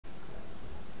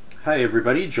Hi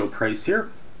everybody, Joe Price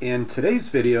here. In today's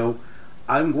video,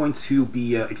 I'm going to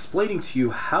be explaining to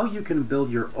you how you can build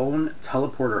your own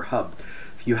teleporter hub.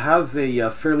 If you have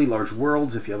a fairly large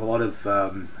world, if you have a lot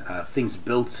of things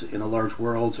built in a large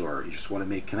world, or you just want to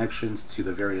make connections to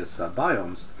the various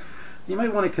biomes, you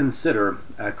might want to consider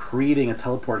creating a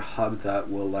teleport hub that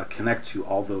will connect to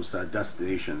all those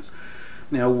destinations.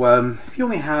 Now, if you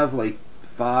only have like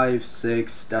 5,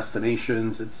 6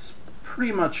 destinations, it's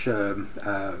pretty much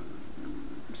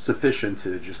sufficient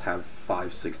to just have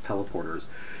 5, 6 teleporters.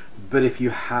 But if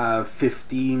you have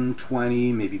 15,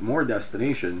 20, maybe more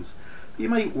destinations, you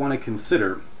might want to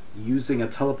consider using a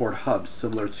teleport hub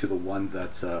similar to the one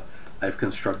that I've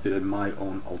constructed in my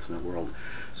own Ultimate World.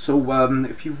 So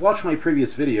if you've watched my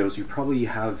previous videos, you probably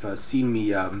have seen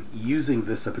me using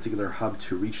this particular hub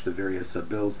to reach the various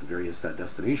builds, the various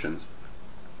destinations.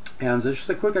 And just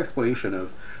a quick explanation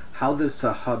of how this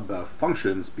hub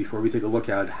functions before we take a look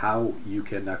at how you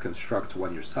can construct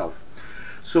one yourself.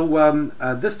 So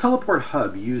this teleport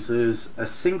hub uses a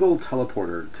single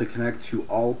teleporter to connect to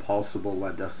all possible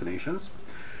destinations.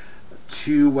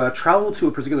 To travel to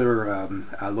a particular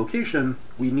location,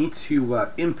 we need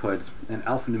to input an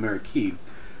alphanumeric key.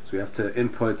 So we have to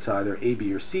input either A,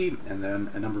 B, or C, and then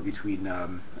a number between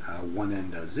 1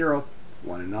 and 0,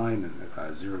 1 and 9,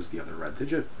 and 0 is the other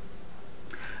digit.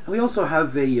 And we also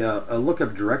have a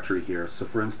lookup directory here. So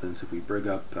for instance, if we bring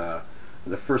up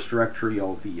the first directory,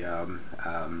 all the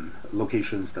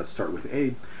locations that start with A,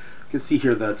 you can see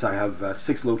here that I have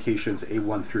 6 locations,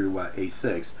 A1 through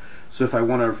A6. So if I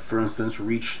want to, for instance,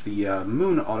 reach the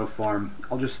moon auto farm,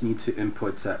 I'll just need to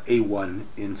input A1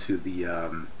 into the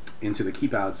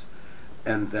keypads,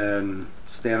 and then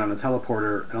stand on a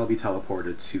teleporter, and I'll be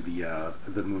teleported to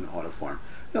the moon auto farm.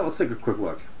 Now let's take a quick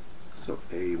look. So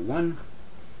A1.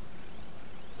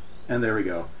 And there we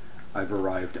go. I've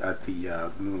arrived at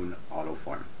the moon auto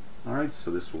farm. Alright,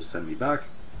 so this will send me back.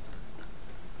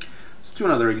 Let's do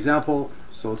another example.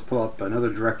 So let's pull up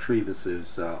another directory. This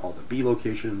is all the B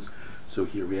locations. So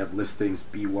here we have listings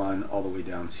B1 all the way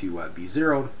down to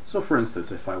B0. So for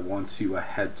instance, if I want to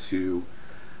head to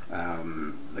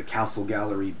the castle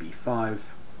gallery B5,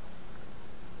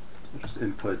 I'll just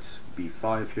input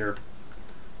B5 here,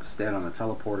 stand on the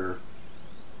teleporter,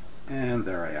 and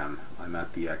there I am. I'm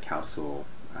at the castle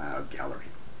gallery.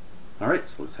 Alright,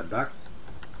 so let's head back.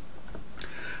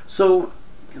 So you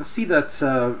can see that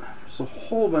there's a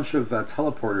whole bunch of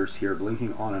teleporters here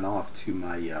blinking on and off to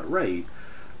my right.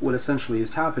 What essentially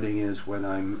is happening is when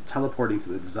I'm teleporting to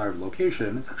the desired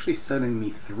location, it's actually sending me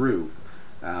through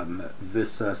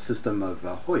this system of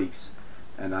hoiks,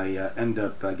 and I end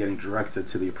up getting directed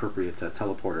to the appropriate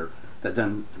teleporter that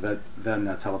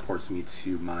then teleports me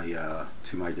to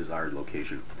my desired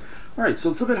location. All right, so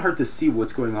it's a bit hard to see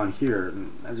what's going on here,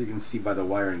 and as you can see by the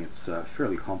wiring, it's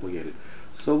fairly complicated.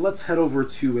 So let's head over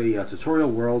to a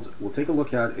tutorial world. We'll take a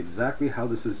look at exactly how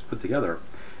this is put together,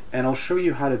 and I'll show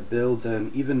you how to build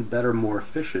an even better, more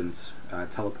efficient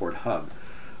teleport hub.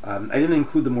 I didn't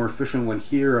include the more efficient one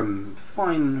here. I'm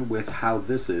fine with how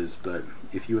this is, but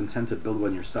if you intend to build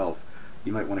one yourself,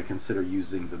 you might want to consider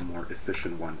using the more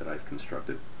efficient one that I've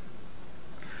constructed.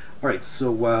 Alright,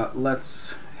 so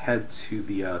let's head to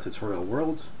the tutorial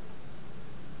world.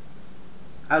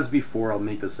 As before, I'll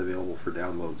make this available for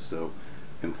download, so you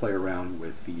can play around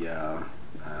with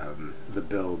the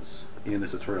builds in the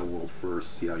tutorial world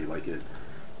first, see how you like it,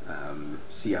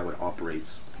 see how it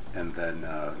operates, and then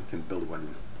you can build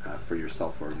one for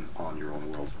yourself or on your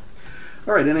own world.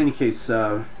 Alright, in any case,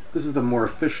 this is the more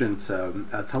efficient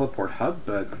teleport hub,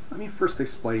 but let me first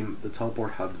explain the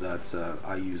teleport hub that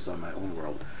I use on my own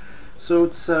world. So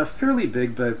it's fairly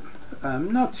big, but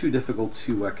not too difficult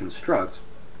to construct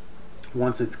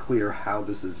once it's clear how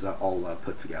this is all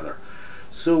put together.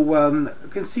 So you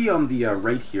can see on the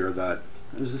right here that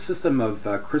there's a system of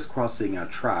crisscrossing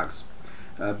tracks,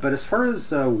 but as far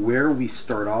as where we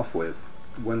start off with,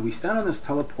 when we stand on this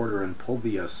teleporter and pull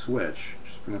the switch,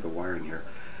 just bring up the wiring here,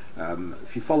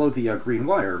 if you follow the green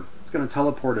wire, it's going to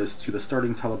teleport us to the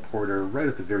starting teleporter right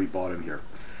at the very bottom here.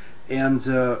 And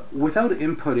without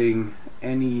inputting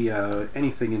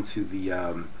anything into the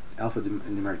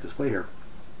alphanumeric display here,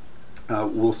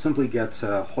 we'll simply get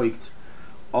hoiked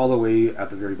all the way at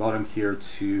the very bottom here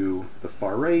to the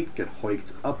far right, get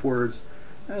hoiked upwards,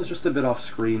 and it's just a bit off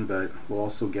screen, but we'll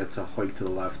also get hoiked to the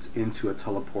left into a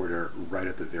teleporter right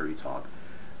at the very top.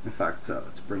 In fact,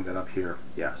 let's bring that up here.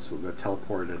 Yeah, so we'll get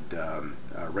teleported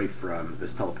right from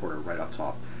this teleporter right up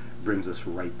top. Brings us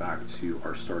right back to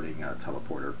our starting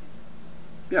teleporter.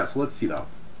 Yeah, so let's see that.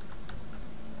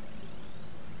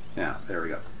 Yeah, there we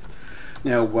go.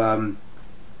 Now,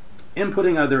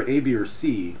 inputting either A, B, or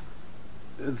C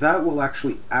that will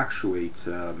actually actuate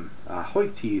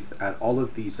Hoik teeth at all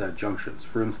of these junctions.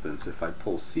 For instance, if I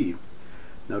pull C,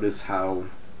 notice how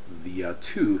the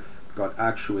tooth got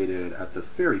actuated at the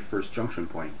very first junction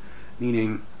point,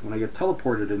 meaning when I get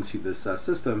teleported into this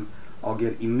system, I'll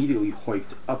get immediately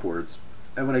hoiked upwards,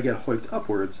 and when I get hoiked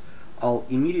upwards, I'll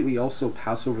immediately also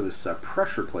pass over this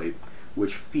pressure plate,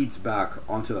 which feeds back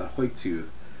onto that hoik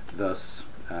tooth, thus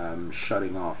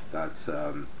shutting off that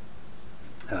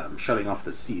shutting off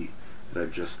the C that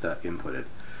I've just inputted.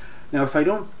 Now, if I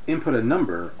don't input a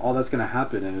number, all that's going to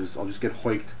happen is I'll just get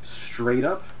hoiked straight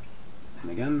up,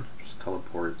 and again, just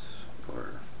teleport, or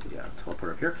yeah,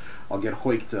 teleport up here. I'll get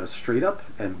hoiked straight up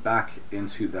and back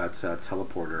into that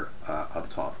teleporter up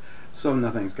top. So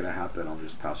nothing's going to happen. I'll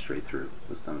just pass straight through.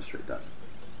 Let's demonstrate that.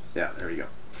 Yeah, there you go.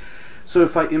 So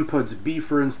if I input B,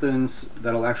 for instance,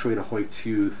 that'll actuate a hoik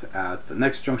tooth at the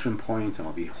next junction point, and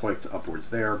I'll be hoiked upwards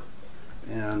there.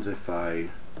 And if I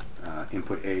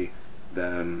input A,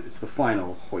 then it's the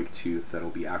final hoik tooth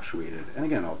that'll be actuated, and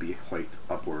again, I'll be hoiked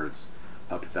upwards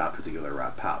up that particular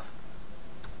path.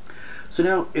 So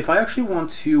now, if I actually want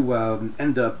to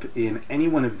end up in any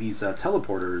one of these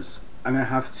teleporters, I'm going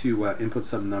to have to input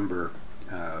some number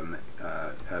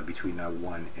between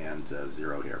 1 and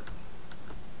 0 here.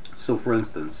 So for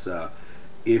instance,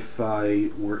 if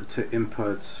I were to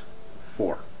input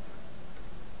 4,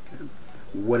 okay,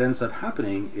 what ends up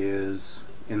happening is,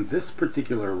 in this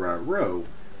particular row,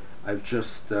 I've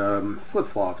just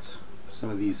flip-flopped some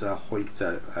of these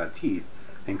hoiked teeth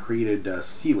and created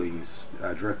ceilings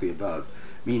directly above,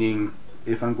 meaning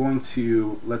if I'm going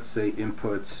to, let's say,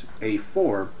 input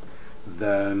A4,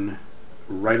 then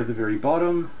right at the very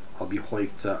bottom, I'll be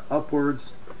hoiked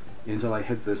upwards until I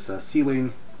hit this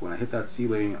ceiling. When I hit that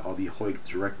ceiling, I'll be hoiked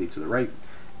directly to the right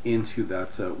into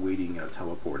that waiting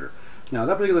teleporter. Now,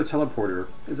 that particular teleporter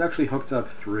is actually hooked up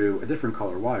through a different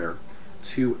color wire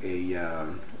to a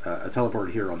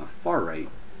teleporter here on the far right,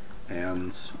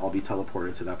 and I'll be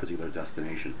teleported to that particular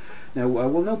destination. Now,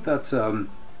 we'll note that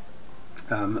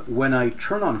when I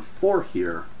turn on 4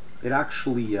 here, it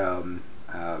actually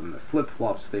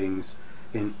flip-flops things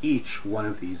in each one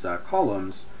of these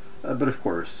columns, but of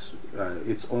course,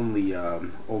 it's only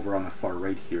over on the far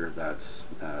right here that's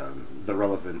the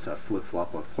relevant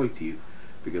flip-flop of hoik teeth,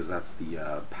 because that's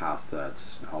the path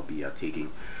that I'll be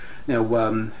taking. Now,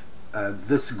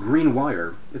 this green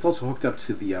wire, it's also hooked up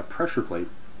to the pressure plate,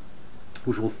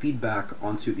 which will feed back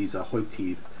onto these hoik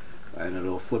teeth, and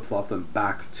it'll flip-flop them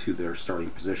back to their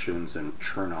starting positions and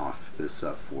churn off this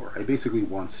 4. I basically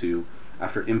want to,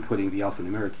 after inputting the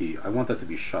alphanumeric key, I want that to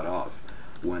be shut off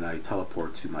when I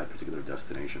teleport to my particular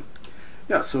destination.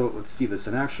 Yeah, so let's see this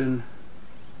in action.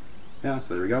 Yeah,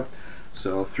 so there we go.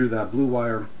 So through that blue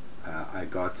wire, I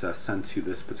got sent to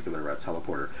this particular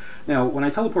teleporter. Now, when I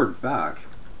teleport back,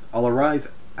 I'll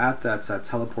arrive at that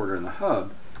teleporter in the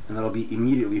hub, and that'll be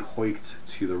immediately hoiked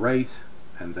to the right,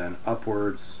 and then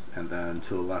upwards, and then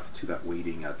to the left to that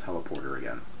waiting teleporter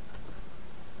again.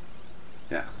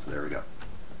 Yeah, so there we go.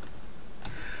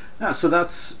 Yeah, so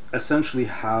that's essentially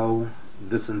how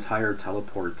this entire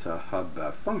teleport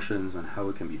hub functions and how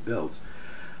it can be built.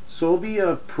 So I'll be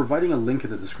providing a link in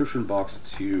the description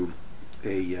box to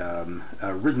a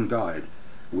written guide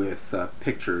with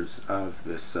pictures of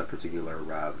this particular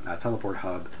teleport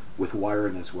hub with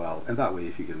wiring as well. And that way,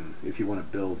 if you want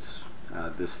to build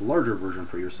this larger version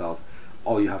for yourself,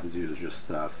 all you have to do is just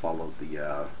follow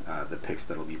the pics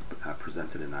that will be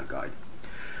presented in that guide.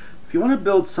 If you want to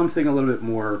build something a little bit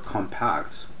more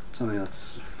compact, something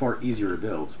that's far easier to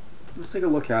build, let's take a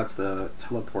look at the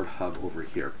teleport hub over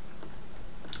here.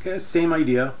 Okay, same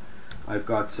idea. I've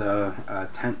got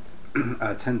 10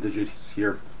 digits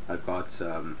here. I've got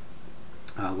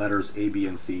letters A, B,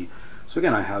 and C. So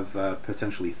again, I have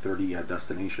potentially 30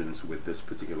 destinations with this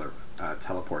particular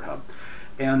teleport hub.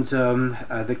 And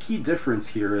the key difference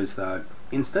here is that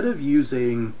instead of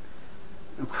using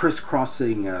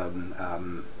crisscrossing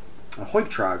hoik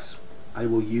tracks, I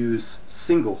will use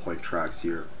single hoik tracks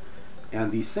here.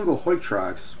 And these single hoik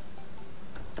tracks,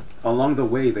 along the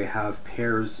way, they have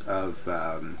pairs of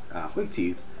hoik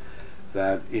teeth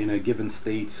that in a given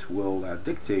state will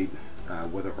dictate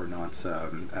whether or not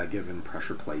a given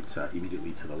pressure plate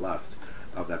immediately to the left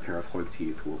of that pair of hoik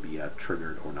teeth will be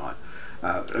triggered or not.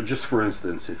 Just for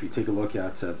instance, if you take a look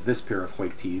at this pair of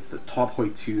hoik teeth, the top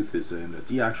hoik tooth is in a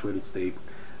deactuated state,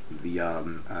 the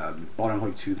bottom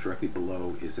hoik tooth directly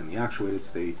below is in the actuated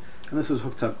state, and this is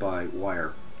hooked up by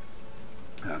wire,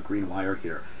 green wire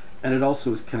here. And it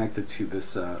also is connected to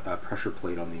this pressure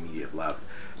plate on the immediate left.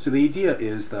 So the idea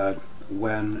is that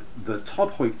when the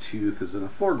top hoik tooth is in the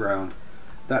foreground,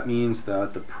 that means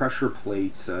that the pressure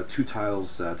plate 2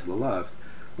 tiles to the left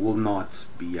will not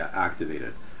be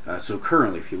activated. So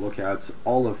currently, if you look at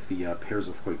all of the pairs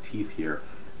of Hoik teeth here,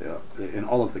 in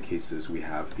all of the cases we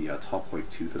have the top Hoik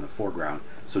tooth in the foreground,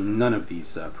 so none of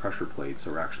these pressure plates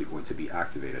are actually going to be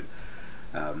activated.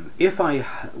 If I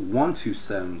want to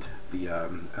send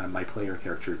my player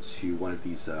character to one of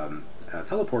these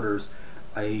teleporters,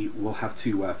 I will have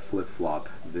to flip-flop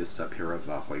this pair of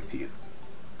Hoik teeth.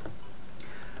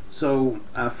 So,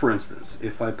 for instance,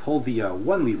 if I pull the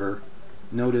 1 lever,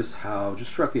 notice how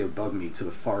just directly above me to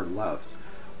the far left,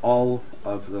 all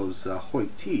of those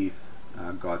Hoik teeth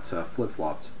got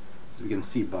flip-flopped. As we can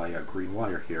see by a green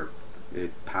wire here,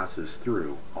 it passes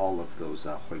through all of those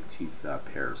Hoik teeth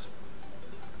pairs.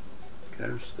 Okay,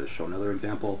 just to show another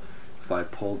example, if I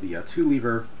pull the 2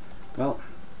 lever, well,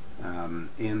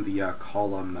 in the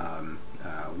column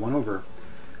 1 over,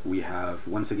 we have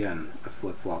once again a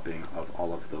flip-flopping of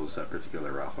all of those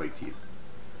particular Hoik teeth.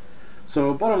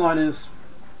 So bottom line is,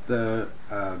 the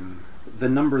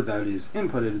number that is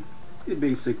inputted, it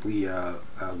basically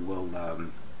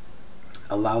will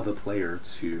allow the player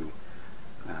to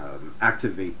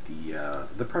activate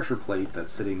the pressure plate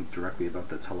that's sitting directly above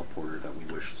the teleporter that we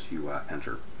wish to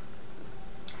enter.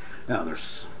 Now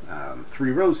there's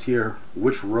 3 rows here.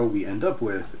 Which row we end up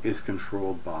with is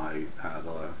controlled by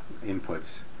the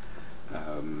inputs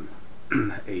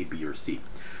A, B, or C.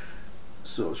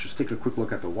 So let's just take a quick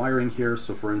look at the wiring here.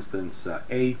 So for instance,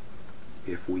 A,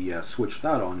 if we switch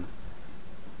that on,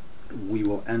 we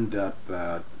will end up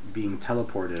being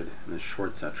teleported in this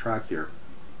short track here.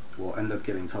 We'll end up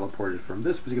getting teleported from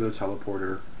this particular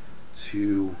teleporter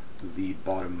to the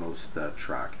bottommost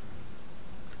track.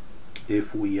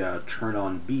 If we turn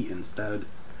on B instead,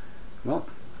 well,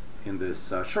 in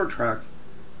this short track,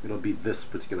 it'll be this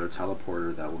particular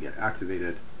teleporter that will get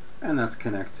activated, and that's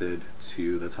connected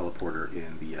to the teleporter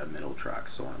in the middle track,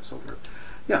 so on and so forth.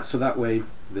 Yeah, so that way,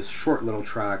 this short little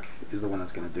track is the one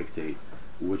that's going to dictate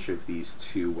which of these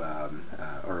two,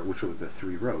 or which of the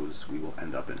 3 rows we will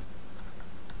end up in.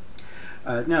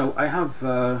 Now, I have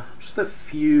just a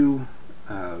few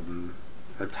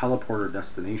teleporter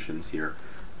destinations here.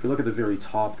 If you look at the very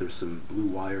top, there's some blue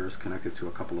wires connected to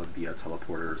a couple of the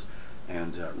teleporters,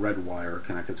 and red wire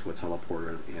connected to a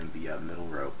teleporter in the middle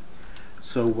row.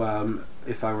 So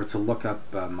if I were to look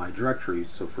up my directories,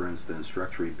 so for instance,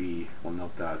 directory B, we'll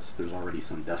note that there's already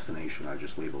some destination. I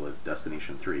just labeled it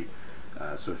destination 3.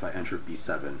 So if I enter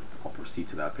B7, I'll proceed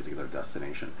to that particular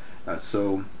destination.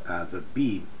 So the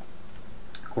B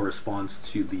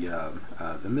corresponds to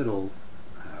the middle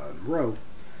row,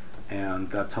 and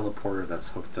that teleporter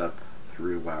that's hooked up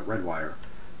through red wire,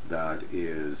 that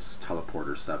is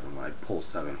teleporter 7. When I pull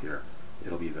 7 here,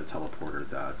 it'll be the teleporter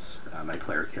that my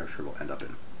player character will end up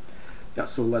in. Yeah,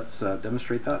 so let's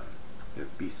demonstrate that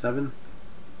with B7.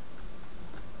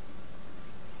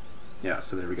 Yeah,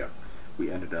 so there we go.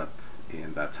 We ended up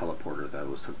in that teleporter that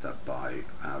was hooked up by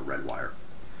red wire.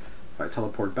 If I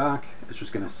teleport back, it's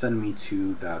just going to send me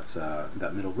to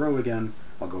that middle row again.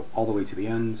 I'll go all the way to the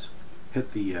end,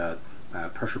 hit the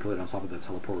pressure plate on top of the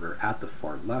teleporter at the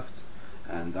far left,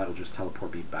 and that'll just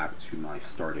teleport me back to my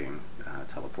starting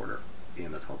teleporter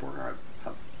in the teleporter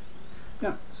hub.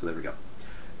 Yeah, so there we go.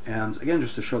 And again,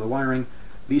 just to show the wiring,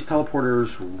 these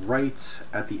teleporters right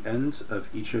at the end of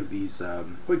each of these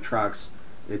Hoik tracks,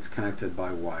 it's connected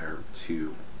by wire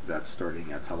to that starting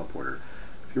teleporter.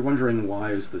 If you're wondering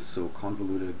why is this so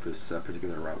convoluted, this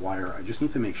particular wire, I just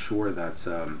need to make sure that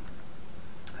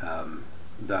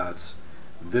that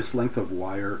this length of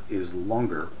wire is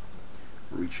longer,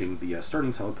 reaching the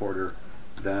starting teleporter,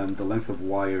 than the length of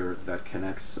wire that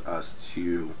connects us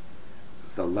to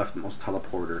the leftmost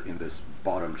teleporter in this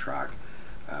bottom track.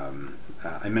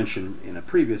 I mentioned in a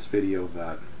previous video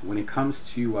that when it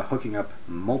comes to hooking up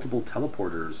multiple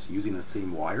teleporters using the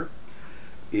same wire,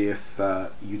 if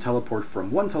you teleport from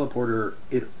one teleporter,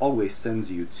 it always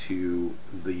sends you to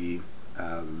the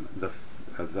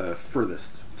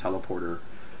furthest teleporter,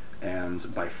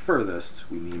 and by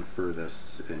furthest we mean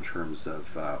furthest in terms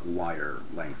of wire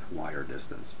length, wire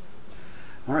distance.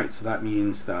 Alright, so that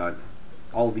means that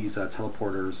all these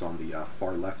teleporters on the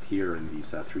far left here in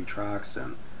these 3 tracks,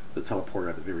 and the teleporter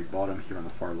at the very bottom here on the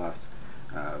far left,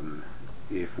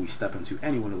 if we step into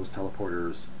any one of those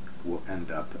teleporters, we'll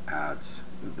end up at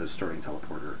the starting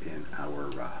teleporter in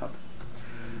our hub.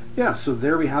 Yeah, so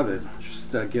there we have it.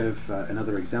 Just give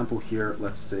another example here.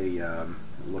 Let's say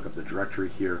look up the directory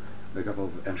here, a couple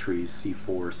of entries,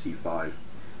 C4, C5,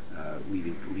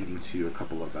 leading to a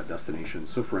couple of destinations.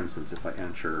 So for instance, if I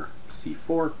enter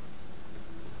C4,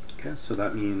 okay, so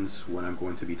that means when I'm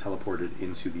going to be teleported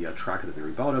into the track at the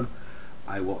very bottom,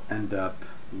 I will end up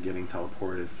getting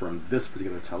teleported from this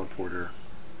particular teleporter,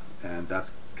 and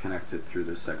that's connected through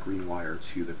this green wire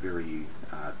to the very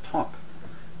top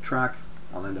track.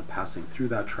 I'll end up passing through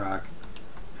that track,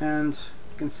 and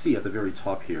you can see at the very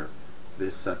top here,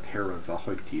 this pair of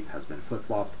Hoik teeth has been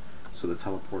flip-flopped, so the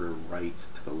teleporter right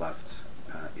to the left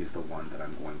is the one that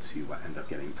I'm going to end up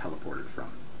getting teleported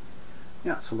from.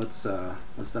 Yeah, so let's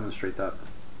demonstrate that.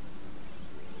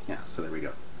 Yeah, so there we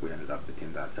go. We ended up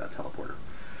in that teleporter.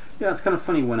 Yeah, it's kind of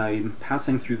funny when I'm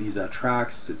passing through these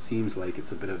tracks. It seems like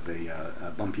it's a bit of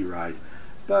a bumpy ride,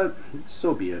 but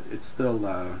so be it. It's still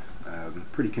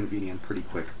pretty convenient, pretty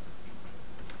quick.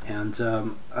 And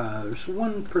there's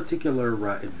one particular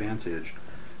advantage,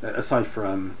 aside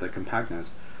from the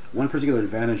compactness, one particular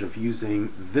advantage of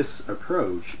using this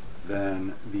approach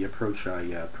than the approach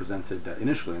I presented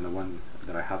initially, and the one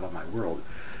that I have on my world.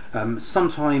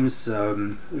 Sometimes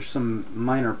there's some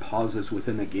minor pauses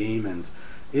within the game, and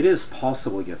it is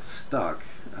possible to get stuck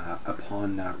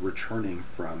upon returning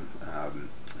from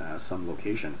some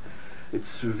location.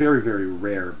 It's very, very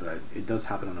rare, but it does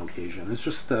happen on occasion. It's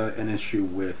just an issue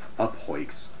with up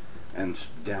hoiks and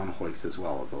down hoiks as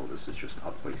well, although this is just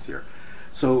up hoiks here.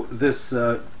 So this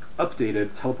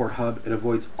updated teleport hub, it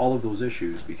avoids all of those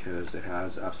issues because it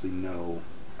has absolutely no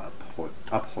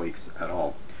up hoiks at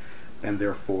all, and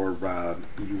therefore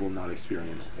you will not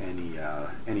experience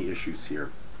any issues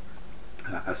here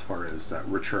as far as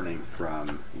returning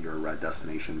from your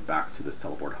destination back to this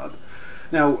teleport hub.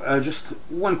 Now, just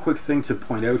one quick thing to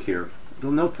point out here.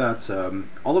 You'll note that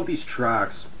all of these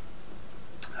tracks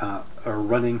are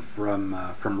running from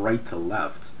right to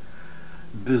left.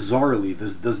 Bizarrely,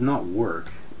 this does not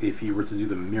work if you were to do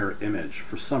the mirror image.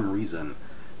 For some reason,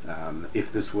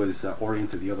 if this was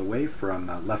oriented the other way from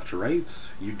left to right,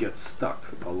 you'd get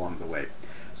stuck along the way.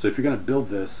 So if you're going to build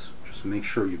this, just make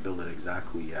sure you build it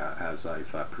exactly as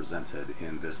I've presented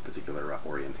in this particular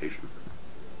orientation.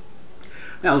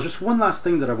 Now, there's just one last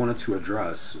thing that I wanted to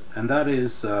address, and that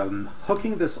is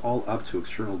hooking this all up to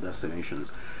external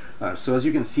destinations. So as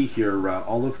you can see here,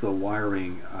 all of the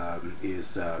wiring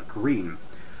is green,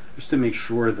 just to make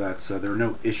sure that there are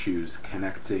no issues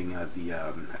connecting the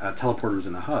teleporters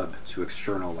in the hub to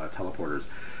external teleporters.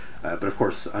 But of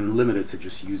course, I'm limited to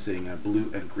just using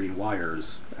blue and green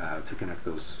wires to connect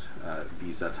these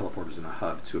teleporters in the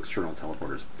hub to external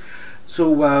teleporters.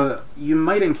 So you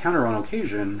might encounter on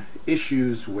occasion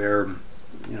issues where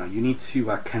you need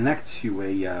to connect to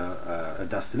a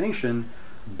destination,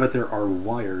 but there are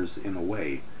wires in the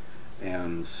way,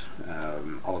 and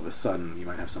all of a sudden you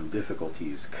might have some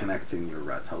difficulties connecting your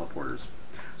teleporters.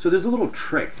 So there's a little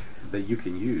trick that you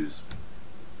can use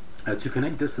to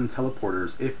connect distant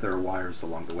teleporters if there are wires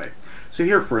along the way. So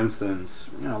here, for instance,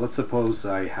 let's suppose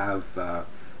I have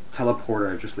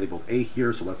teleporter I've just labeled A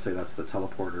here, so let's say that's the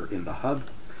teleporter in the hub,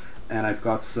 and I've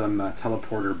got some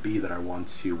teleporter B that I want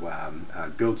to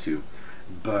go to,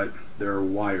 but there are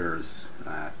wires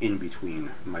in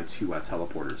between my two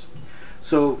teleporters.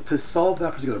 So to solve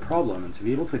that particular problem and to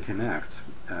be able to connect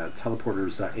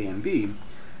teleporters A and B,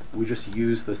 we just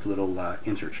use this little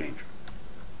interchange.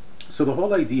 So the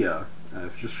whole idea,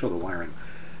 if you just show the wiring,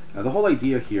 the whole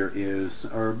idea here is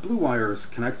our blue wire is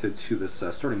connected to this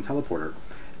starting teleporter,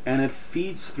 and it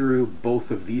feeds through both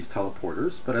of these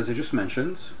teleporters. But as I just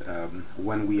mentioned,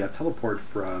 when we teleport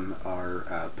from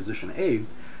our position A,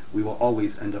 we will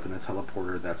always end up in the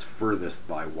teleporter that's furthest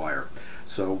by wire.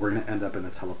 So we're going to end up in the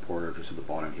teleporter just at the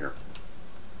bottom here.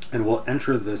 And we'll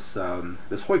enter this,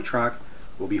 this hoik track,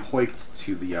 will be hoiked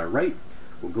to the right.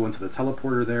 We'll go into the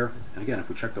teleporter there, and again, if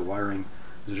we check the wiring,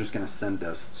 this is just going to send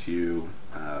us to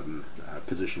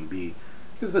position B,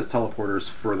 because this teleporter is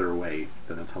further away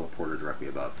than the teleporter directly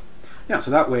above. Yeah, so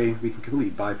that way we can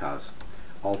completely bypass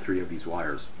all three of these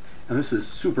wires. And this is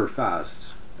super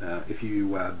fast. If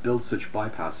you build such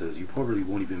bypasses, you probably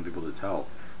won't even be able to tell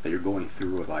that you're going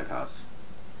through a bypass.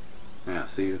 Yeah,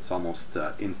 see, it's almost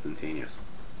instantaneous.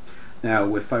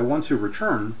 Now, if I want to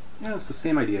return, yeah, it's the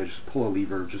same idea. Just pull a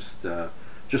lever, just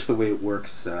the way it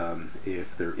works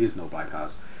if there is no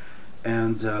bypass.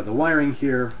 And the wiring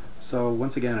here, so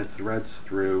once again, it threads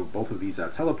through both of these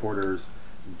teleporters,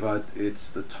 but it's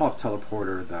the top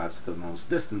teleporter that's the most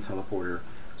distant teleporter.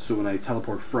 So when I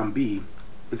teleport from B,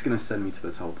 it's going to send me to the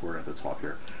teleporter at the top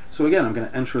here. So again, I'm going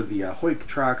to enter the hoik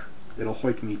track. It'll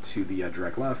hoik me to the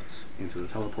direct left into the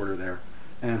teleporter there,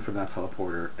 and from that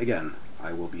teleporter, again,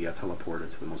 I will be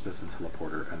teleported to the most distant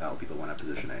teleporter, and that will be the one at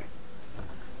position A.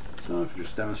 So if you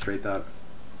just demonstrate that,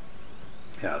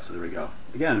 yeah, so there we go.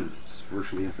 Again, it's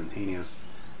virtually instantaneous.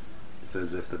 It's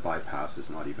as if the bypass is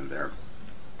not even there.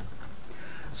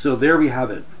 So there we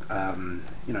have it.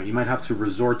 You know, you might have to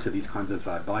resort to these kinds of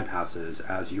bypasses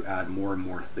as you add more and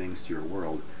more things to your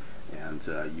world, and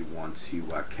you want to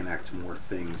connect more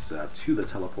things to the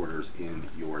teleporters in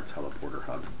your teleporter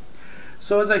hub.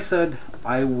 So as I said,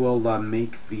 I will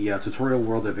make the tutorial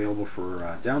world available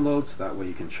for download, so that way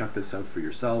you can check this out for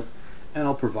yourself, and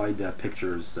I'll provide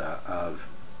pictures of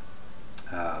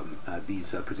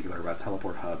these particular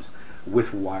teleport hubs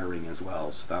with wiring as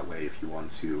well, so that way if you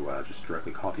want to just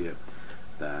directly copy it,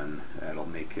 then it'll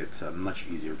make it much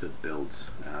easier to build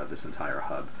this entire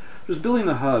hub. Just building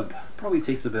the hub probably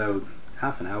takes about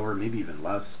half an hour, maybe even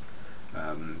less.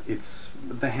 It's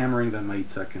the hammering that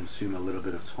might consume a little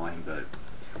bit of time, but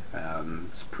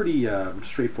it's pretty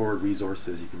straightforward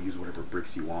resources. You can use whatever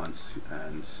bricks you want,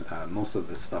 and most of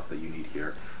the stuff that you need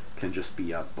here can just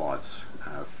be bought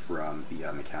from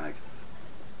the mechanic,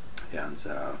 and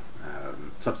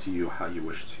it's up to you how you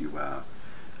wish to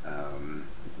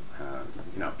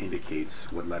you know, indicate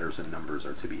what letters and numbers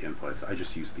are to be inputs. I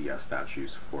just use the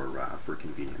statues for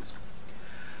convenience.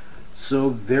 So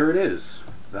there it is.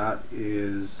 That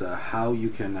is how you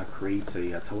can create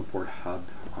a teleport hub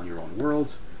on your own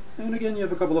world. And again, you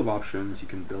have a couple of options. You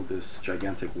can build this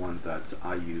gigantic one that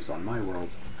I use on my world,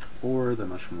 or the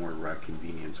much more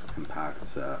convenient, compact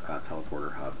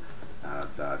teleporter hub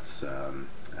that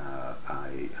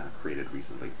I created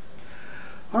recently.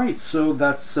 Alright, so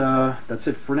that's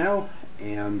it for now,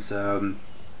 and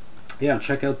yeah,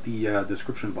 check out the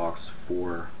description box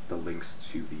for the links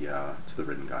to the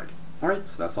written guide. Alright,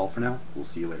 so that's all for now. We'll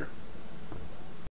see you later.